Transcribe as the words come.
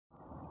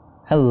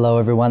Hello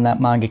everyone, that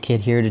Manga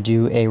Kid here to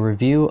do a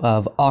review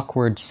of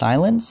Awkward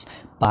Silence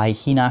by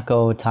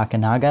Hinako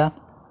Takanaga.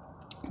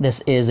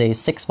 This is a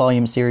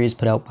 6-volume series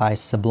put out by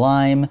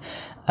SuBLime.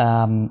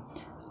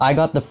 I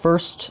got the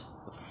first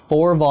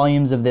 4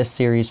 volumes of this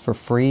series for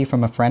free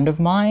from a friend of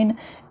mine,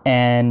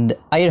 and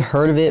I had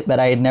heard of it, but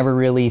I had never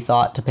really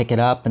thought to pick it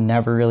up and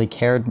never really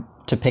cared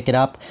to pick it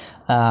up.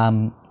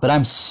 But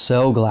I'm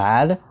so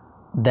glad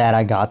that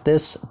I got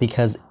this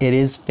because it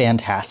is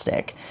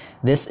fantastic.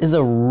 This is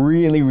a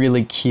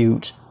really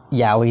cute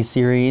yaoi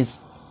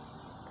series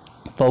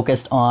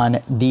focused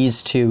on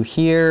these two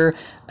here.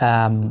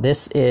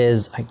 This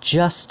is,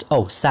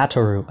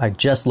 Satoru. I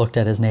just looked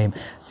at his name.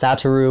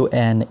 Satoru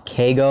and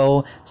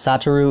Keigo.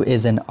 Satoru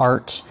is an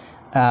art,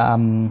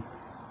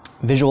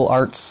 visual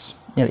arts,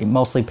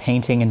 mostly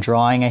painting and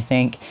drawing, I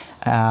think,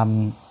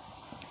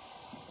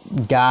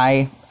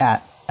 guy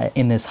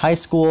in this high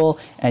school,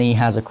 and he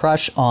has a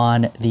crush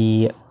on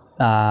the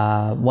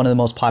one of the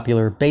most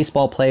popular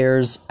baseball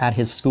players at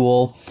his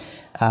school.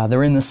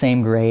 They're in the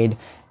same grade,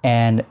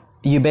 and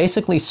you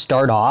basically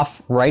start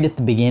off right at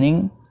the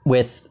beginning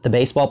with the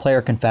baseball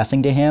player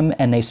confessing to him,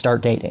 and they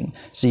start dating.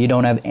 So you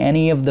don't have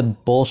any of the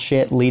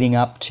bullshit leading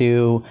up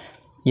to,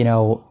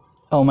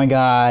 oh my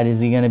God,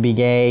 is he gonna be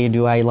gay?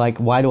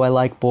 Why do I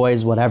like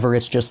boys? Whatever.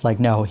 It's just like,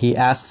 no, he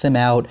asks him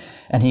out,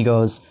 and he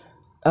goes,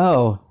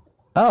 oh,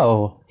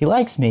 he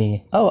likes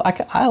me. Oh,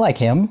 I like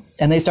him.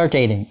 And they start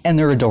dating, and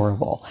they're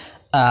adorable.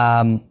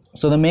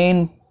 So the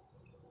main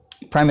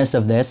premise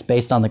of this,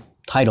 based on the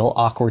title,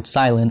 Awkward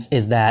Silence,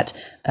 is that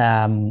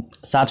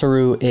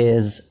Satoru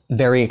is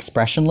very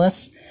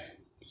expressionless.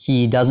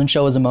 He doesn't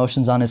show his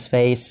emotions on his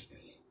face.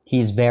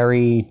 He's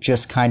very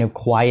just kind of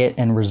quiet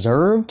and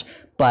reserved.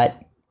 But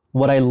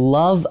what I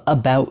love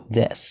about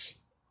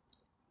this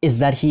is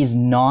that he's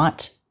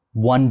not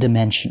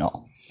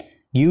one-dimensional.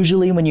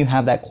 Usually when you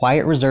have that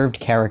quiet, reserved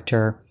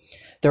character,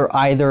 they're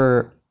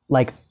either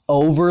like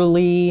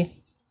overly,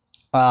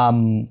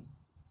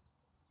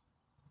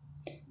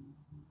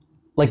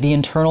 like the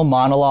internal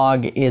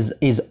monologue is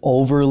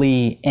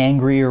overly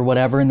angry or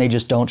whatever, and they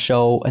just don't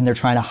show, and they're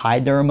trying to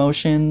hide their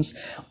emotions,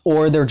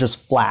 or they're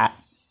just flat.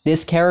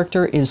 This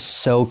character is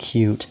so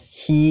cute.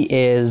 He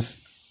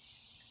is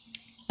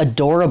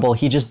adorable.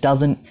 He just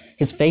doesn't,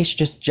 his face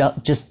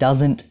just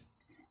doesn't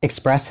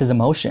express his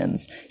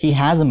emotions. He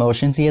has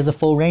emotions. He has a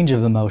full range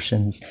of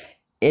emotions.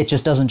 It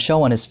just doesn't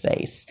show on his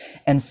face.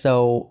 And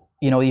so,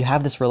 you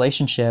have this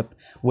relationship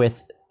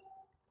with,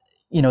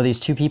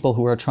 these two people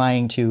who are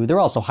trying to, they're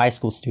also high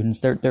school students.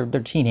 They're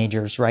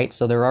teenagers, right?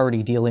 So they're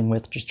already dealing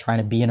with just trying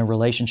to be in a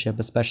relationship,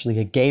 especially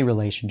a gay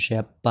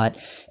relationship, but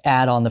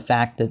add on the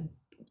fact that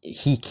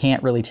he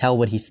can't really tell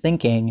what he's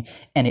thinking,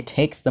 and it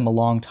takes them a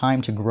long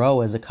time to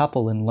grow as a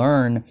couple and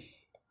learn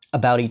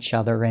about each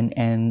other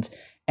and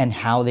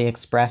how they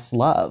express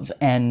love.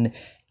 And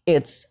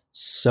it's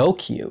so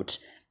cute.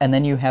 And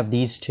then you have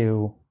these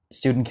two,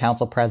 student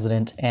council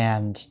president,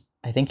 and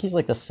I think he's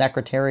like the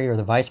secretary or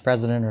the vice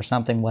president or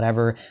something,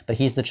 whatever, but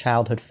he's the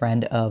childhood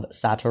friend of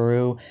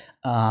Satoru.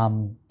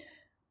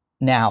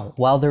 Now,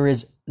 while there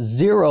is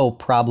zero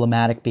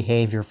problematic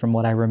behavior from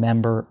what I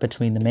remember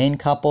between the main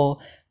couple,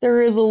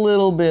 there is a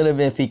little bit of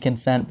iffy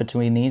consent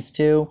between these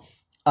two.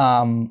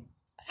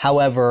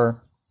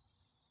 However,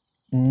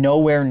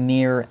 nowhere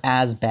near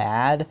as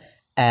bad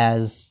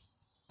as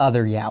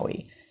other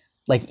yaoi.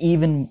 Like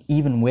even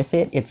with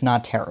it, it's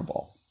not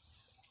terrible.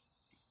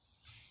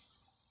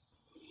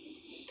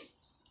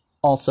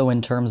 Also,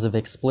 in terms of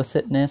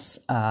explicitness,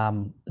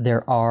 it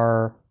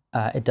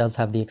does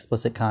have the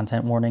explicit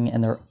content warning,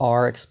 and there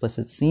are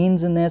explicit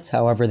scenes in this.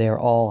 However, they are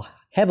all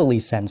heavily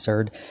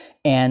censored,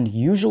 and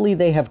usually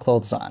they have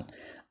clothes on.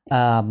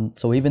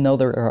 So even though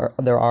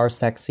there are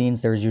sex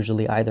scenes, there's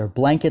usually either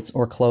blankets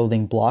or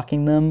clothing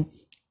blocking them,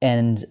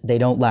 and they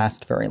don't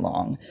last very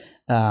long.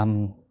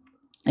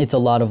 It's a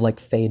lot of like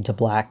fade to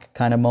black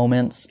kind of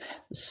moments,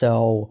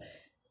 so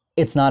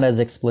it's not as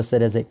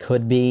explicit as it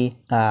could be,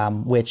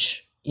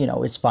 which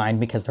is fine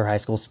because they're high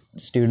school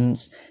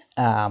students.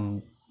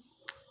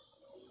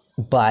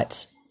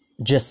 But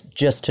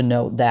just to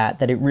note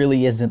that it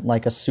really isn't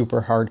like a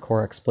super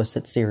hardcore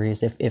explicit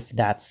series if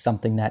that's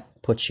something that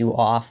puts you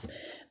off.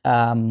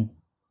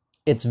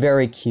 It's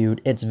very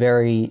cute. It's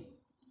very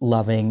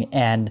loving,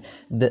 and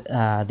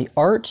the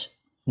art,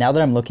 now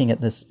that I'm looking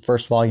at this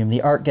first volume,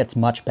 the art gets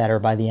much better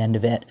by the end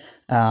of it.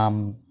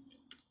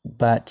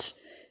 But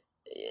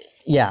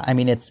yeah, I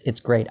mean, it's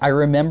great. I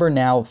remember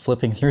now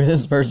flipping through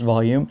this first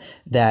volume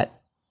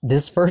that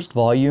this first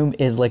volume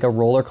is like a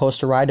roller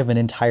coaster ride of an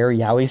entire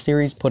yaoi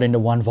series put into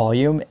one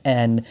volume.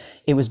 And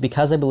it was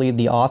because I believe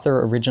the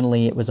author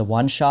originally, it was a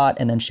one shot,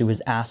 and then she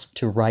was asked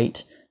to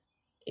write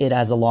it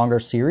as a longer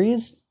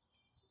series.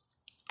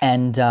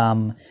 And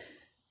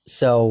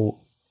so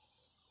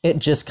it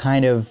just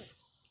kind of,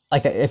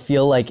 like, I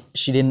feel like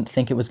she didn't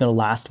think it was going to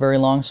last very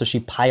long, so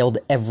she piled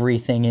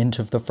everything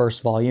into the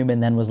first volume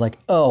and then was like,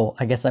 oh,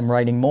 I guess I'm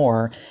writing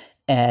more.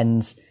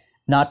 And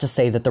not to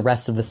say that the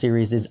rest of the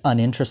series is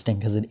uninteresting,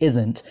 because it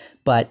isn't,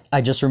 but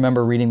I just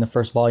remember reading the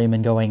first volume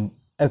and going,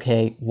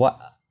 okay,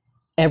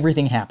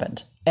 everything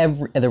happened.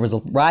 There was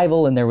a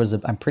rival, and there was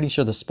I'm pretty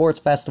sure the sports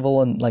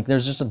festival, and like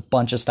there's just a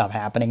bunch of stuff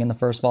happening in the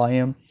first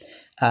volume.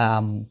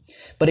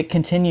 But it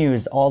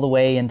continues all the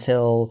way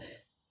until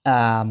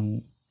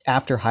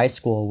after high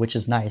school, which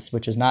is nice,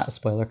 which is not a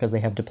spoiler because they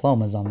have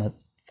diplomas on the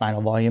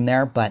final volume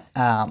there. But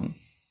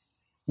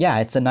yeah,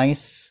 it's a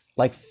nice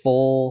like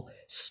full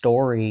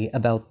story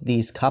about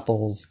these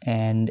couples,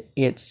 and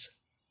it's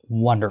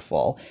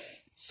wonderful.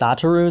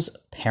 Satoru's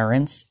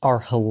parents are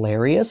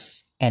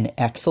hilarious and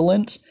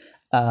excellent.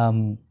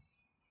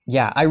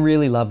 Yeah, I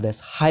really love this.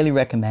 Highly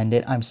recommend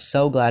it. I'm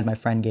so glad my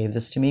friend gave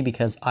this to me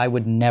because I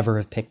would never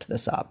have picked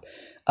this up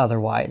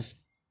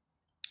otherwise.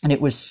 And it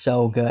was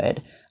so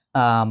good.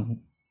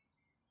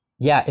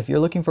 Yeah, if you're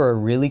looking for a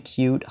really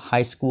cute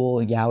high school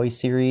yaoi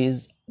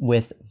series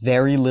with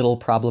very little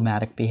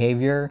problematic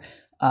behavior,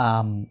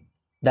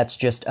 that's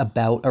just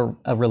about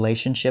a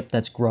relationship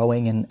that's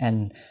growing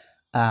and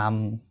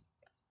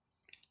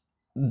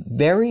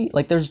very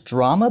like there's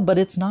drama, but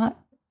it's not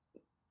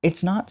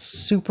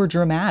super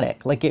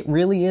dramatic. Like it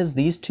really is.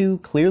 These two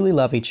clearly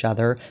love each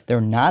other.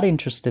 They're not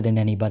interested in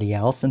anybody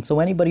else. And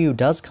so anybody who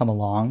does come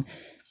along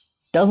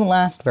doesn't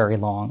last very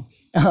long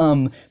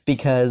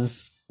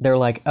because they're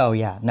like, oh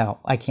yeah, no,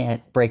 I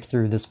can't break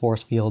through this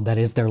force field that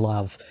is their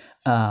love.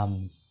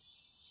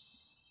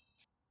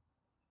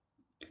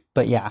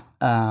 But yeah,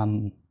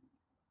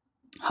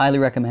 highly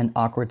recommend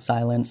Awkward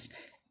Silence.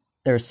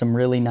 There's some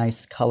really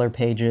nice color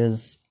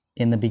pages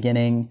in the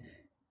beginning.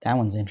 That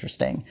one's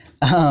interesting.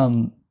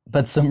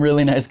 But some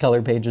really nice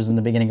color pages in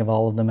the beginning of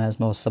all of them, as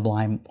most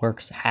SuBLime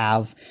works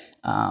have.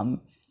 And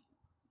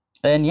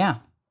yeah,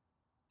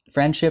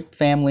 friendship,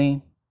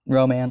 family,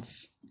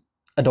 romance,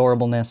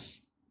 adorableness.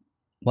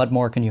 What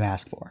more can you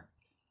ask for?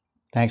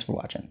 Thanks for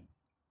watching.